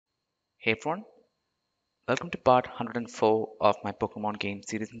Hey everyone, welcome to part 104 of my Pokemon game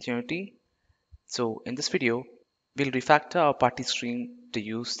series in Unity. So in this video, we'll refactor our party screen to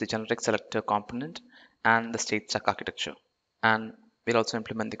use the Generic Selector component and the StateStack architecture. And we'll also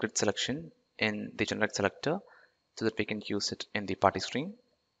implement the grid selection in the Generic Selector so that we can use it in the party screen.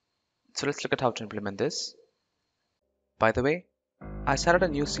 So let's look at how to implement this. By the way, I started a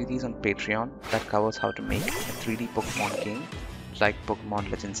new series on Patreon that covers how to make a 3D Pokemon game like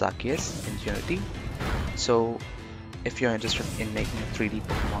Pokemon Legends Arceus in Unity. So if you're interested in making a 3D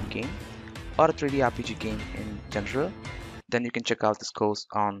Pokemon game or a 3D RPG game in general, then you can check out this course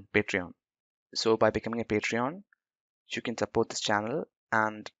on Patreon. So by becoming a Patreon, you can support this channel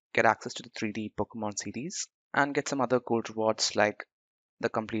and get access to the 3D Pokemon series and get some other cool rewards like the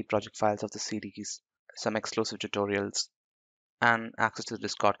complete project files of the series, some exclusive tutorials, and access to the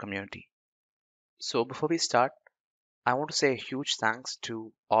Discord community. So before we start, I want to say a huge thanks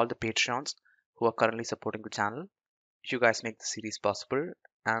to all the Patreons who are currently supporting the channel. You guys make the series possible,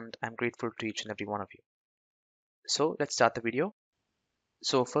 and I'm grateful to each and every one of you. So let's start the video.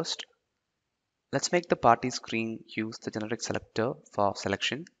 So first, let's make the party screen use the generic selector for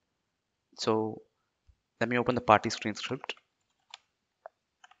selection. So let me open the party screen script.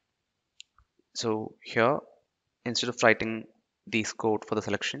 So here, instead of writing this code for the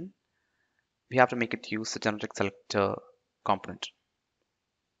selection, we have to make it use the generic selector component.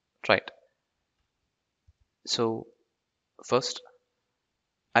 Right. So first,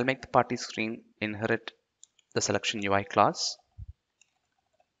 I'll make the party screen inherit the selection UI class.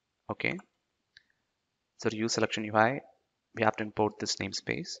 Okay. So to use selection UI, we have to import this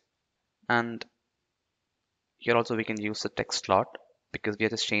namespace. And here also we can use the text slot because we are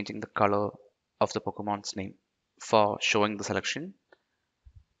just changing the color of the Pokemon's name for showing the selection.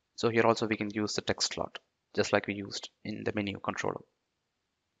 So here also we can use the text slot just like we used in the menu controller.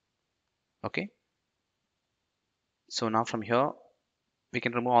 Okay. So now from here, we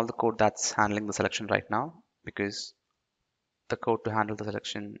can remove all the code that's handling the selection right now because the code to handle the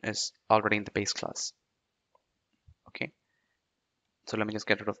selection is already in the base class. Okay. So let me just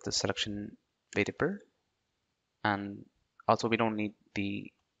get rid of the selection variable. And also we don't need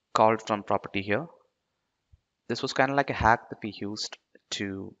the called from property here. This was kind of like a hack that we used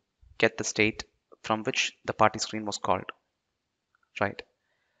to get the state from which the party screen was called, right?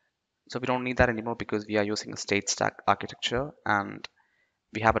 So we don't need that anymore because we are using a StateStack architecture and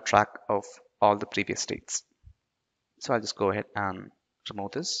we have a track of all the previous states. So I'll just go ahead and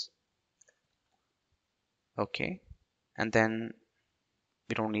remove this. Okay. And then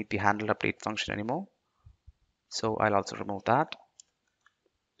we don't need the handle update function anymore. So I'll also remove that.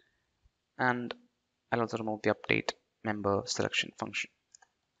 And I'll also remove the update member selection function.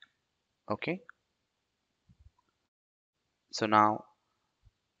 Okay. So now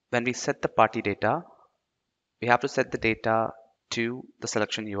when we set the party data, we have to set the data to the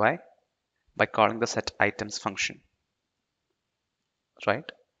selection UI by calling the setItems function, right?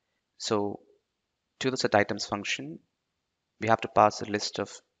 So to the setItems function, we have to pass a list of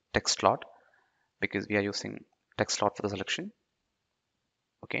text slot because we are using text slot for the selection.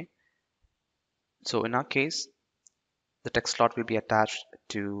 Okay. So in our case, the text slot will be attached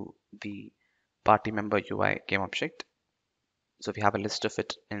to the party member UI game object. So we have a list of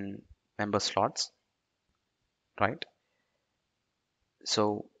it in member slots, right?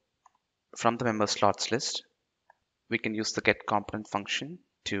 So from the member slots list, we can use the get component function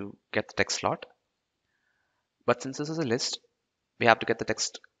to get the text slot. But since this is a list, we have to get the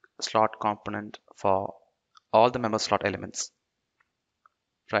text slot component for all the member slot elements,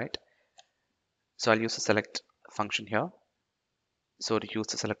 right? So I'll use the select function here. So to use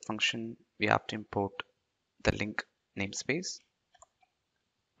the select function, we have to import the link namespace.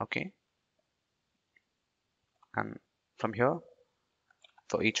 Okay. And from here,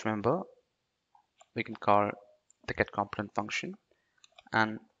 for each member, we can call the get component function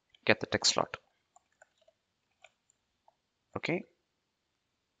and get the text slot. Okay.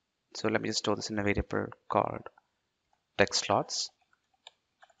 So let me just store this in a variable called text slots.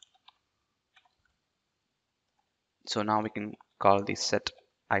 So now we can call the set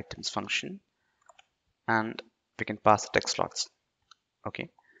items function and we can pass the text slots. Okay.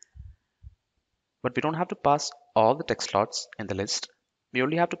 But we don't have to pass all the text slots in the list. We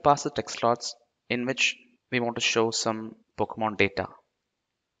only have to pass the text slots in which we want to show some Pokemon data.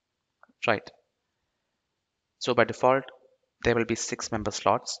 Right. So by default, there will be 6 member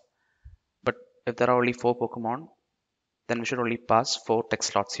slots. But if there are only 4 Pokemon, then we should only pass 4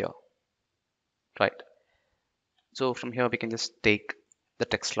 text slots here. Right. So from here, we can just take the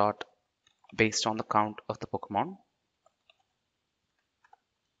text slot based on the count of the Pokemon.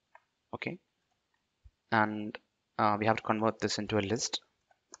 Okay, and we have to convert this into a list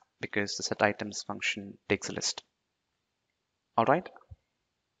because the set items function takes a list. All right,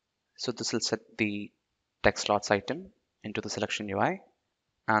 so this will set the text slots item into the selection UI,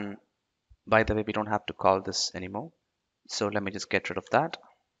 and by the way, we don't have to call this anymore. So let me just get rid of that.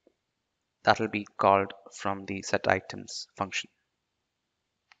 That will be called from the set items function.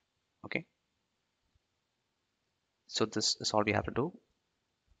 Okay, so this is all we have to do,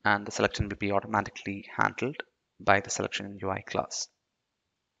 and the selection will be automatically handled by the selection UI class.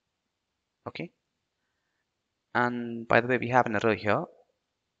 Okay, and by the way, we have an error here.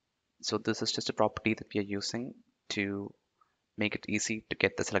 So this is just a property that we are using to make it easy to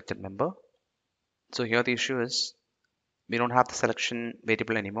get the selected member. So here the issue is we don't have the selection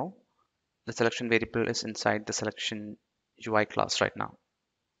variable anymore. The selection variable is inside the selection UI class right now,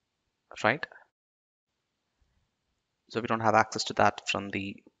 right? So we don't have access to that from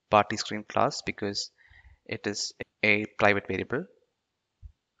the PartyScreen class because it is a private variable.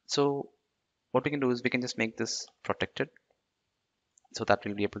 So what we can do is we can just make this protected so that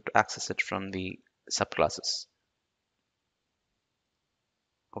we'll be able to access it from the subclasses.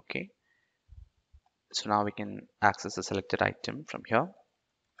 Okay, so now we can access the selected item from here.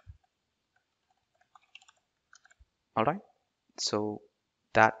 All right, so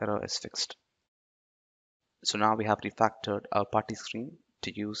that error is fixed. So now we have refactored our party screen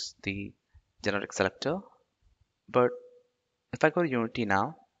to use the generic selector. But if I go to Unity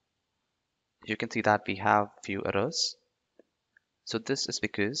now, you can see that we have few errors. So this is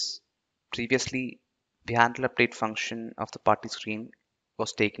because previously the handle update function of the party screen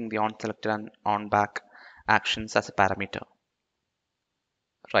was taking the on selected and on back actions as a parameter,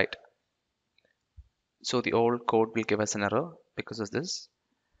 right? So the old code will give us an error because of this.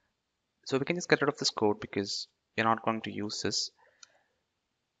 So we can just get rid of this code because we're not going to use this.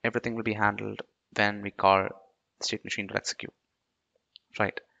 Everything will be handled when we call state machine.execute,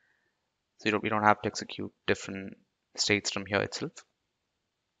 right? So we don't have to execute different states from here itself.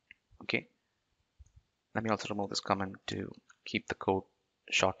 Okay. Let me also remove this comment to keep the code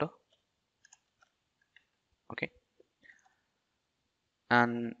shorter. Okay.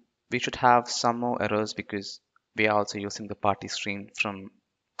 And we should have some more errors because we are also using the party screen from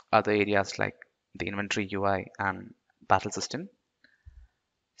other areas like the inventory UI and battle system.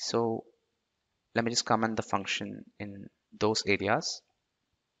 So let me just comment the function in those areas.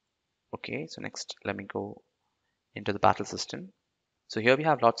 Okay, so next let me go into the battle system. So here we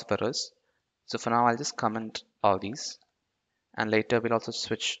have lots of errors. So for now I'll just comment all these, and later we'll also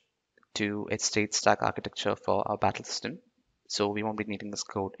switch to a StateStack architecture for our battle system. So we won't be needing this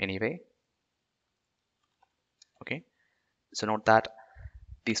code anyway. Okay, so note that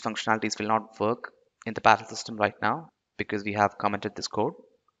these functionalities will not work in the battle system right now because we have commented this code,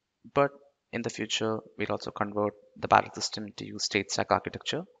 but in the future we'll also convert the battle system to use StateStack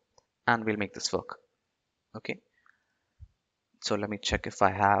architecture and we'll make this work. Okay, so let me check if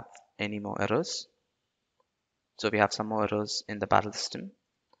I have any more errors. So we have some more errors in the battle system.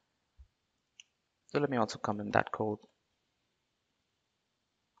 So let me also comment that code.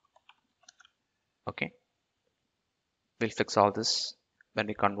 Okay, we'll fix all this when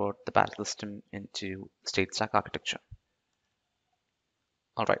we convert the battle system into StateStack architecture.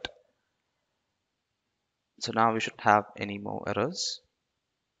 All right, so now we shouldn't have any more errors.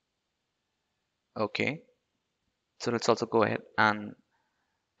 Okay, so let's also go ahead and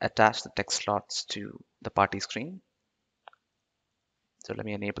attach the text slots to the party screen. So let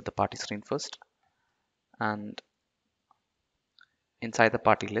me enable the party screen first, and inside the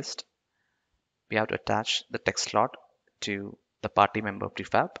party list we have to attach the text slot to the party member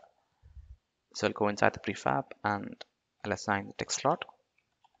prefab. So I'll go inside the prefab and I'll assign the text slot.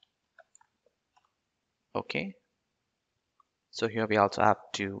 Okay, so here we also have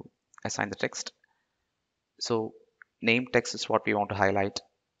to assign the text. So name text is what we want to highlight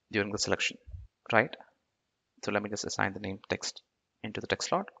during the selection, right? So let me just assign the name text into the text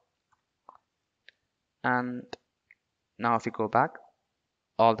slot. And now if we go back,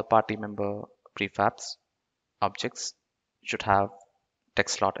 all the party member prefabs objects should have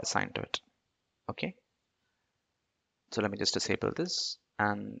text slot assigned to it. Okay, so let me just disable this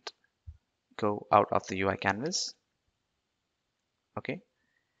and go out of the UI canvas. Okay,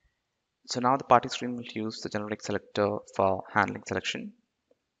 so now the party screen will use the generic selector for handling selection.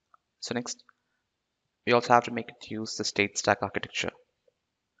 So next, we also have to make it use the StateStack architecture,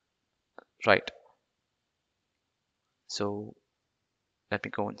 right? So let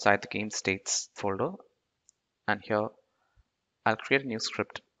me go inside the game states folder, and here I'll create a new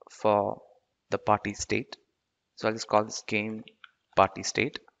script for the party state. So I'll just call this game party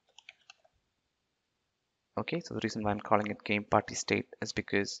state. Okay, so the reason why I'm calling it game party state is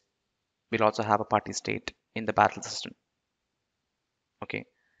because we'll also have a party state in the battle system. Okay,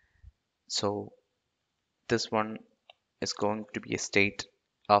 so this one is going to be a state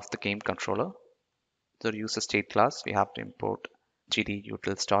of the game controller. So to use the state class, we have to import gd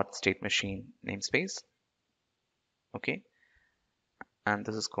util start state machine namespace. Okay, and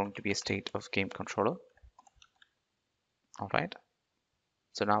this is going to be a state of game controller. All right,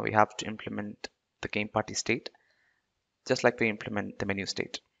 so now we have to implement the game party state just like we implement the menu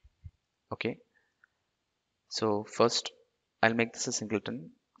state. Okay, so first I'll make this a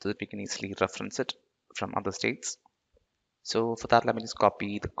singleton so that we can easily reference it from other states. So for that, let me just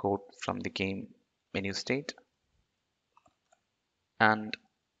copy the code from the game menu state, and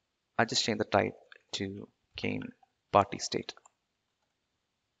I just change the type to game party state.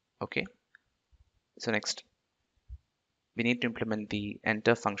 Okay, so next we need to implement the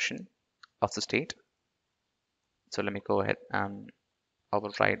enter function of the state. So let me go ahead and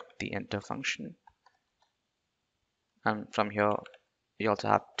override the enter function, and from here we also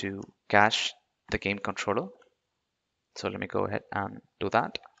have to cache the game controller. So let me go ahead and do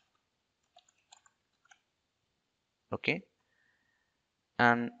that. Okay,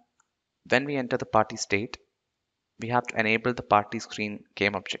 and when we enter the party state, we have to enable the party screen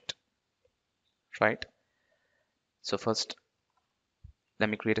game object, right? So first, let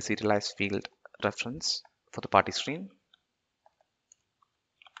me create a serialized field reference for the party screen.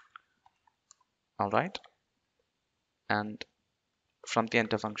 All right, and from the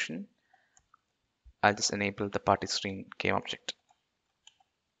enter function, I'll just enable the party screen game object.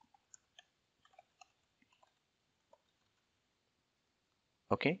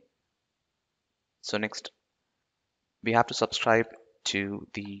 Okay, so next we have to subscribe to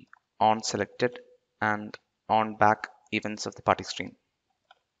the on selected and on back events of the party screen,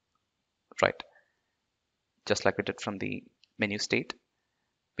 right? Just like we did from the menu state,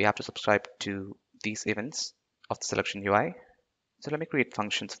 we have to subscribe to these events of the selection UI. So let me create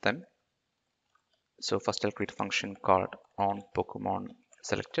functions of them. So first I'll create a function called on Pokemon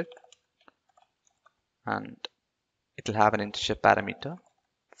selected, and it'll have an integer parameter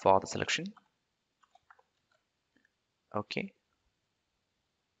for the selection. Okay,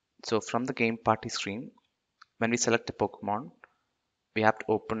 so from the game party screen, when we select a Pokemon, we have to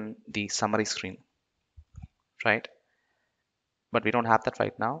open the summary screen, right? But we don't have that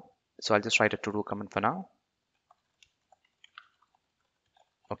right now, so I'll just write a to-do command for now.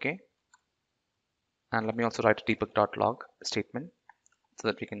 Okay, and let me also write a debug.log statement so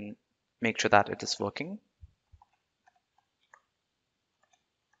that we can make sure that it is working.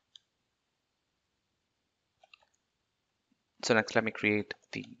 So next let me create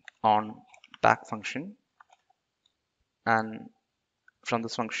the on back function, and from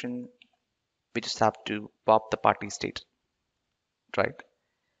this function we just have to pop the party state, right?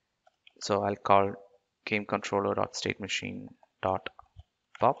 So I'll call game controller.state machine dot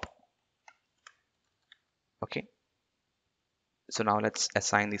pop. Okay, so now let's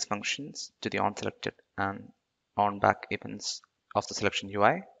assign these functions to the on selected and on back events of the selection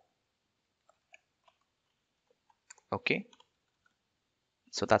UI. Okay,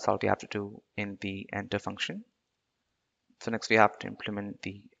 so that's all we have to do in the enter function. So next we have to implement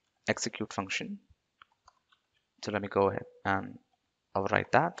the execute function. So let me go ahead and override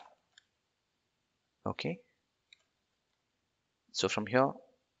that. Okay, so from here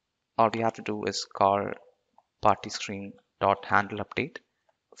all we have to do is call PartyScreen dot handle update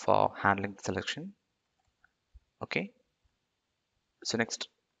for handling the selection. Okay, so next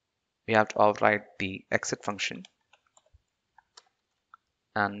we have to override the exit function,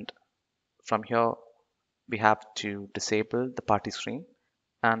 and from here we have to disable the party screen,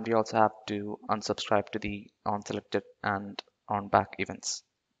 and we also have to unsubscribe to the on selected and on back events,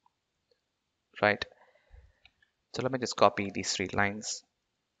 right? So let me just copy these three lines,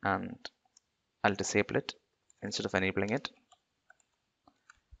 and I'll disable it instead of enabling it,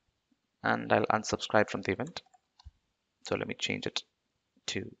 and I'll unsubscribe from the event. So let me change it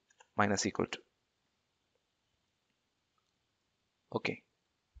to minus equal to. Okay,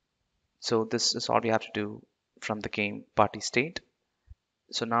 so this is all we have to do from the game party state.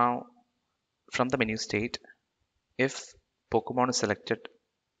 So now from the menu state, if Pokemon is selected,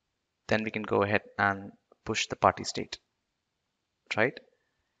 then we can go ahead and push the party state, right?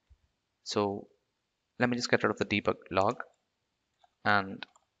 So let me just get rid of the debug log, and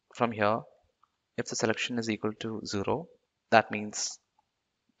from here, if the selection is equal to 0, that means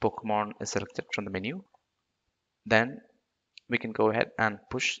Pokemon is selected from the menu. Then we can go ahead and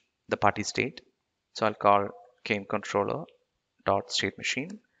push the party state. So I'll call game controller dot state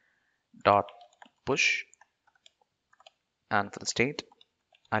machine dot push, And for the state,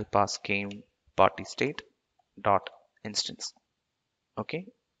 I'll pass game party state dot instance. Okay,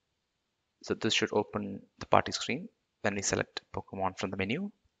 so this should open the party screen when we select Pokemon from the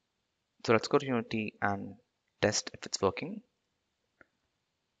menu. So let's go to Unity and test if it's working.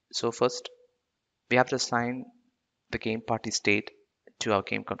 So first, we have to assign the game party state to our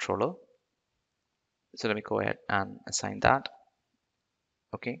game controller. So let me go ahead and assign that.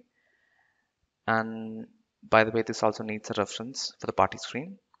 Okay, and by the way, this also needs a reference for the party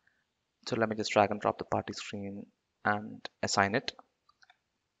screen. So let me just drag and drop the party screen and assign it.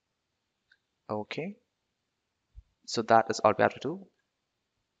 Okay, so that is all we have to do.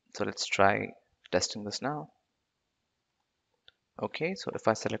 So let's try testing this now. Okay, so if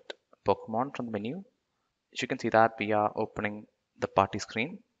I select Pokemon from the menu, you can see that we are opening the party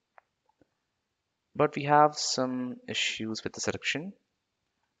screen, but we have some issues with the selection.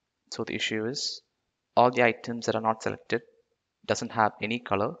 So the issue is all the items that are not selected doesn't have any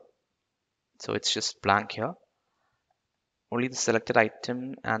color. So it's just blank here. Only the selected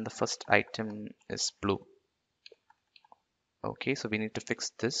item and the first item is blue. Okay, so we need to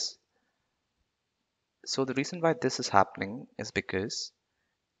fix this. So the reason why this is happening is because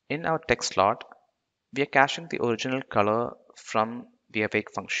in our text slot, we are caching the original color from the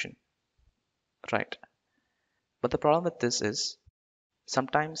awake function, right? But the problem with this is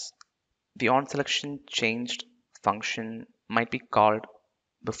sometimes the onSelectionChanged function might be called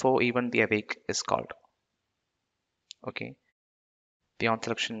before even the awake is called. Okay, the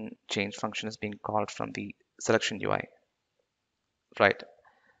onSelectionChanged function is being called from the selection UI, right?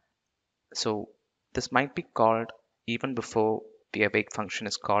 So this might be called even before the awake function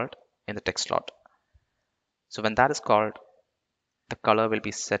is called in the text slot. So when that is called, the color will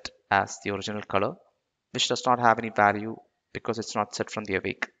be set as the original color, which does not have any value because it's not set from the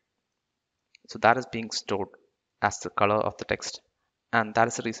awake. So that is being stored as the color of the text. And that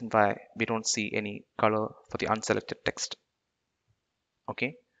is the reason why we don't see any color for the unselected text.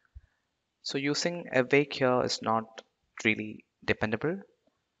 Okay. So using awake here is not really dependable.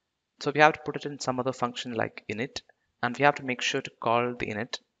 So we have to put it in some other function like init, and we have to make sure to call the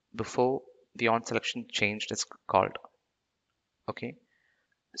init before the onSelectionChanged is called. Okay.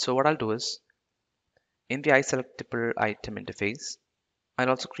 So what I'll do is in the iSelectable item interface, I'll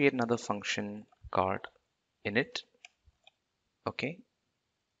also create another function called init. Okay.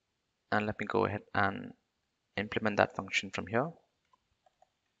 And let me go ahead and implement that function from here.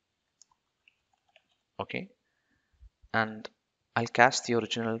 Okay. And I'll cache the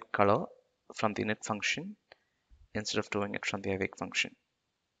original color from the init function instead of doing it from the awake function.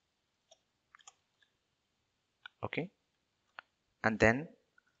 Okay. And then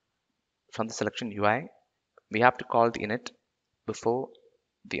from the selection UI, we have to call the init before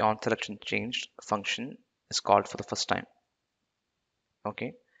the onSelectionChanged function is called for the first time.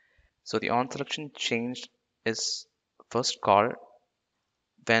 Okay. So the onSelectionChanged is first called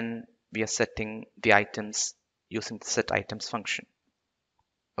when we are setting the items using the setItems function.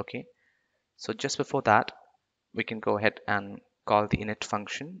 Okay. So just before that, we can go ahead and call the init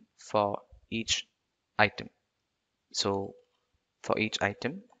function for each item. So for each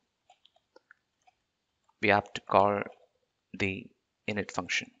item, we have to call the init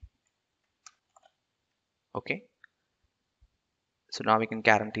function. Okay. So now we can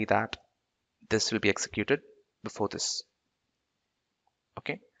guarantee that this will be executed before this.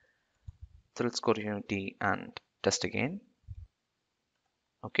 Okay. So let's go to Unity and test again.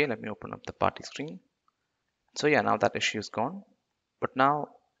 Okay, let me open up the party screen. So yeah, now that issue is gone. But now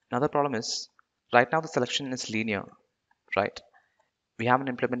another problem is right now the selection is linear, right? We haven't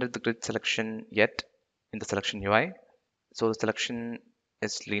implemented the grid selection yet in the selection UI. So the selection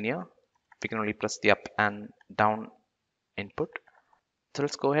is linear. We can only press the up and down input. So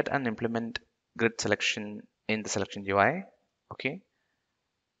let's go ahead and implement grid selection in the selection UI. Okay.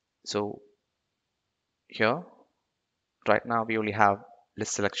 So here, right now we only have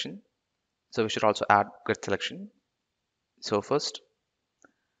list selection. So we should also add grid selection. So first,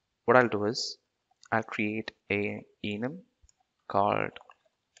 what I'll do is I'll create a enum called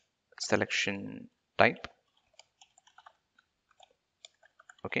selection type.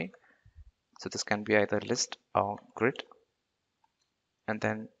 Okay. So this can be either list or grid. And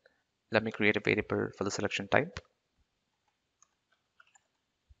then let me create a variable for the selection type.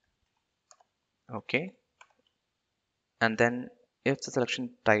 Okay. And then if the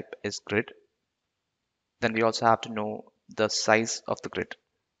selection type is grid, then we also have to know the size of the grid,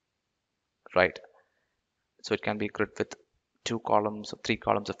 right? So it can be a grid with 2 columns or 3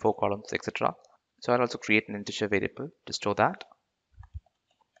 columns or 4 columns, etc. So I'll also create an integer variable to store that.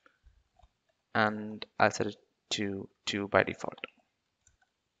 And I'll set it to 2 by default.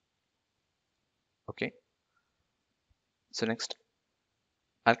 Okay, so next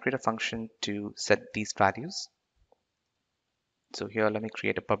I'll create a function to set these values. So here let me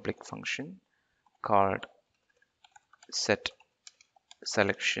create a public function called set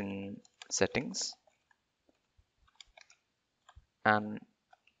selection settings, and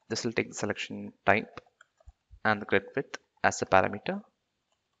this will take the selection type and the grid width as a parameter.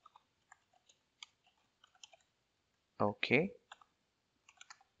 Okay,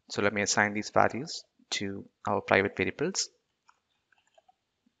 so let me assign these values to our private variables.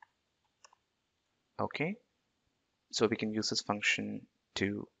 Okay, so we can use this function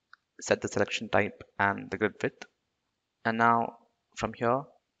to set the selection type and the grid width. And now from here,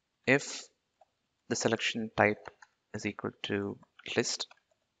 if the selection type is equal to list,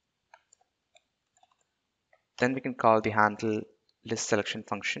 then we can call the handle list selection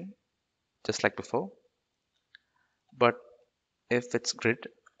function just like before. But if it's grid,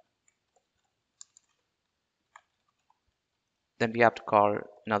 then we have to call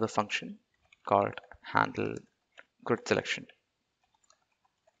another function called handle grid selection.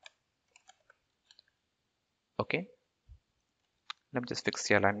 Okay, let me just fix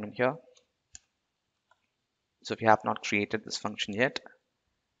the alignment here. So we have not created this function yet,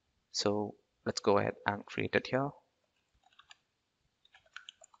 so let's go ahead and create it here.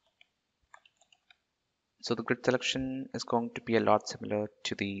 So the grid selection is going to be a lot similar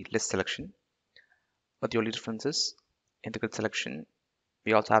to the list selection, but the only difference is in the grid selection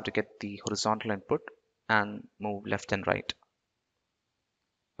we also have to get the horizontal input and move left and right.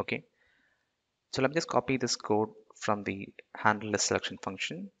 Okay, so let me just copy this code from the handle list selection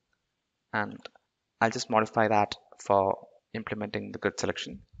function, and I'll just modify that for implementing the grid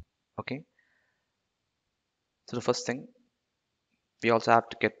selection. Okay, so the first thing, we also have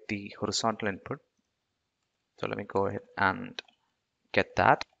to get the horizontal input. So let me go ahead and get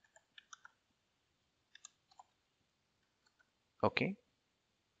that. Okay,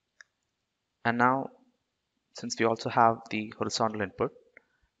 and now since we also have the horizontal input,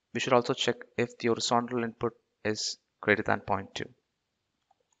 we should also check if the horizontal input is greater than 0.2.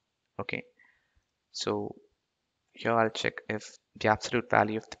 Okay, so here I'll check if the absolute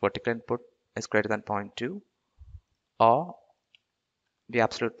value of the vertical input is greater than 0.2 or the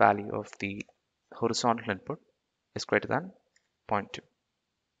absolute value of the horizontal input is greater than 0.2.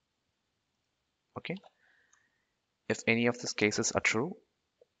 Okay, if any of these cases are true,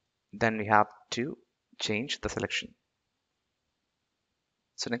 then we have to change the selection.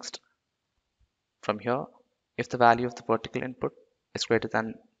 So next, from here, if the value of the vertical input is greater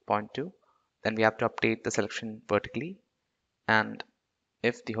than 0.2, then we have to update the selection vertically, and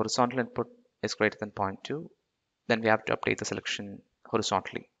if the horizontal input is greater than 0.2, then we have to update the selection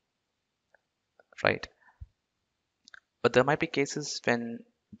horizontally, right? But there might be cases when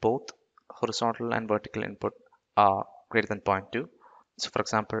both horizontal and vertical input are greater than 0.2. So for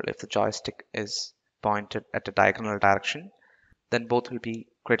example, if the joystick is pointed at a diagonal direction, then both will be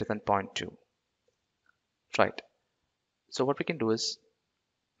greater than 0.2, right? So what we can do is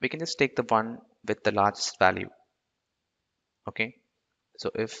we can just take the one with the largest value. Okay,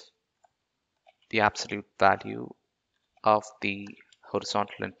 so if the absolute value of the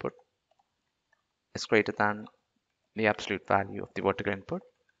horizontal input is greater than the absolute value of the vertical input,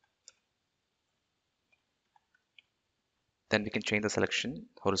 then we can change the selection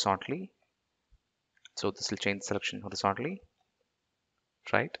horizontally. So this will change the selection horizontally,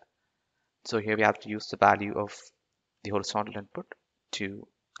 right? So here we have to use the value of the horizontal input to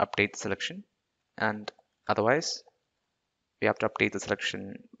update the selection, and otherwise we have to update the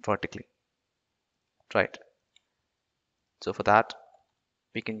selection vertically, right? So for that,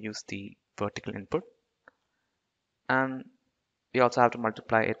 we can use the vertical input, and we also have to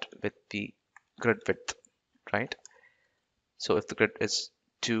multiply it with the grid width, right? So if the grid is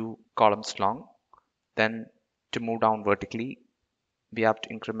 2 columns long, then to move down vertically, we have to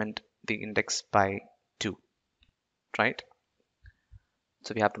increment the index by 2, right?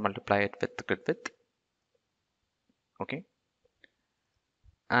 So we have to multiply it with the grid width. Okay.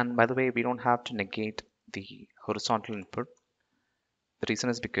 And by the way, we don't have to negate the horizontal input. The reason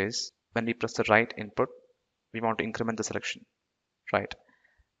is because when we press the right input, we want to increment the selection, right?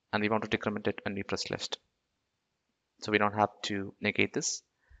 And we want to decrement it when we press left. So we don't have to negate this.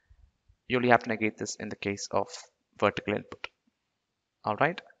 You only have to negate this in the case of vertical input. All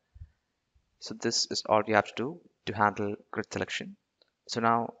right. So this is all you have to do to handle grid selection. So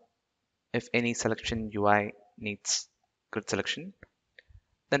now if any selection UI needs grid selection,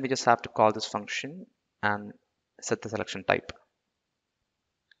 then we just have to call this function and set the selection type.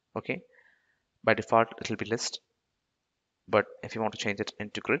 Okay. By default, it will be list, but if you want to change it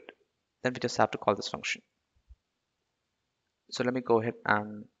into grid, then we just have to call this function. So let me go ahead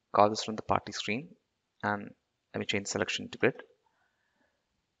and call this from the party screen, and let me change selection to grid.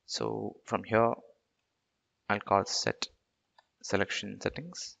 So from here, I'll call set selection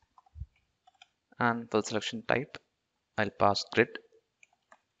settings, and for the selection type, I'll pass grid.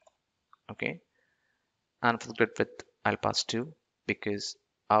 Okay, and for the grid width, I'll pass 2 because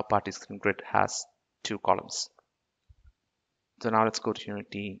our party screen grid has 2 columns. So now let's go to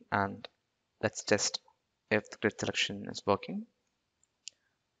Unity and let's test if the grid selection is working.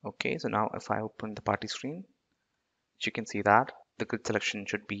 Okay, so now if I open the party screen, you can see that the grid selection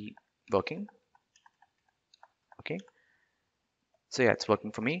should be working. Okay, so yeah, it's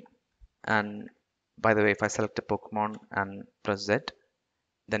working for me. And by the way, if I select a Pokemon and press Z,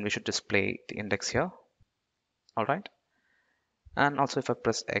 then we should display the index here. All right. And also if I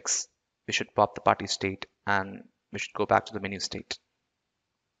press X, we should pop the party state and we should go back to the menu state.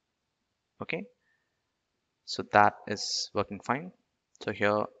 Okay, so that is working fine. So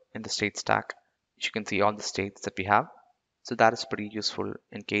here in the state stack, you can see all the states that we have. So that is pretty useful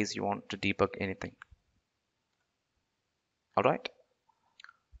in case you want to debug anything. All right.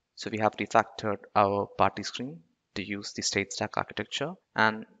 So we have refactored our party screen to use the StateStack architecture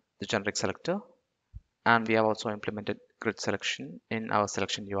and the generic selector. And we have also implemented grid selection in our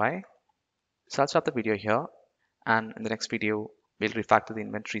selection UI. So I'll stop the video here. And in the next video, we'll refactor the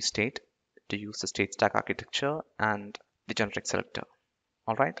inventory state to use the StateStack architecture and the generic selector.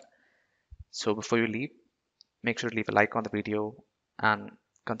 All right. So before you leave, make sure to leave a like on the video and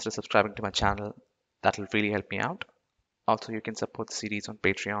consider subscribing to my channel. That will really help me out. Also, you can support the series on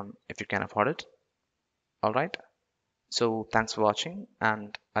Patreon if you can afford it. All right. So thanks for watching,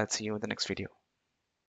 and I'll see you in the next video.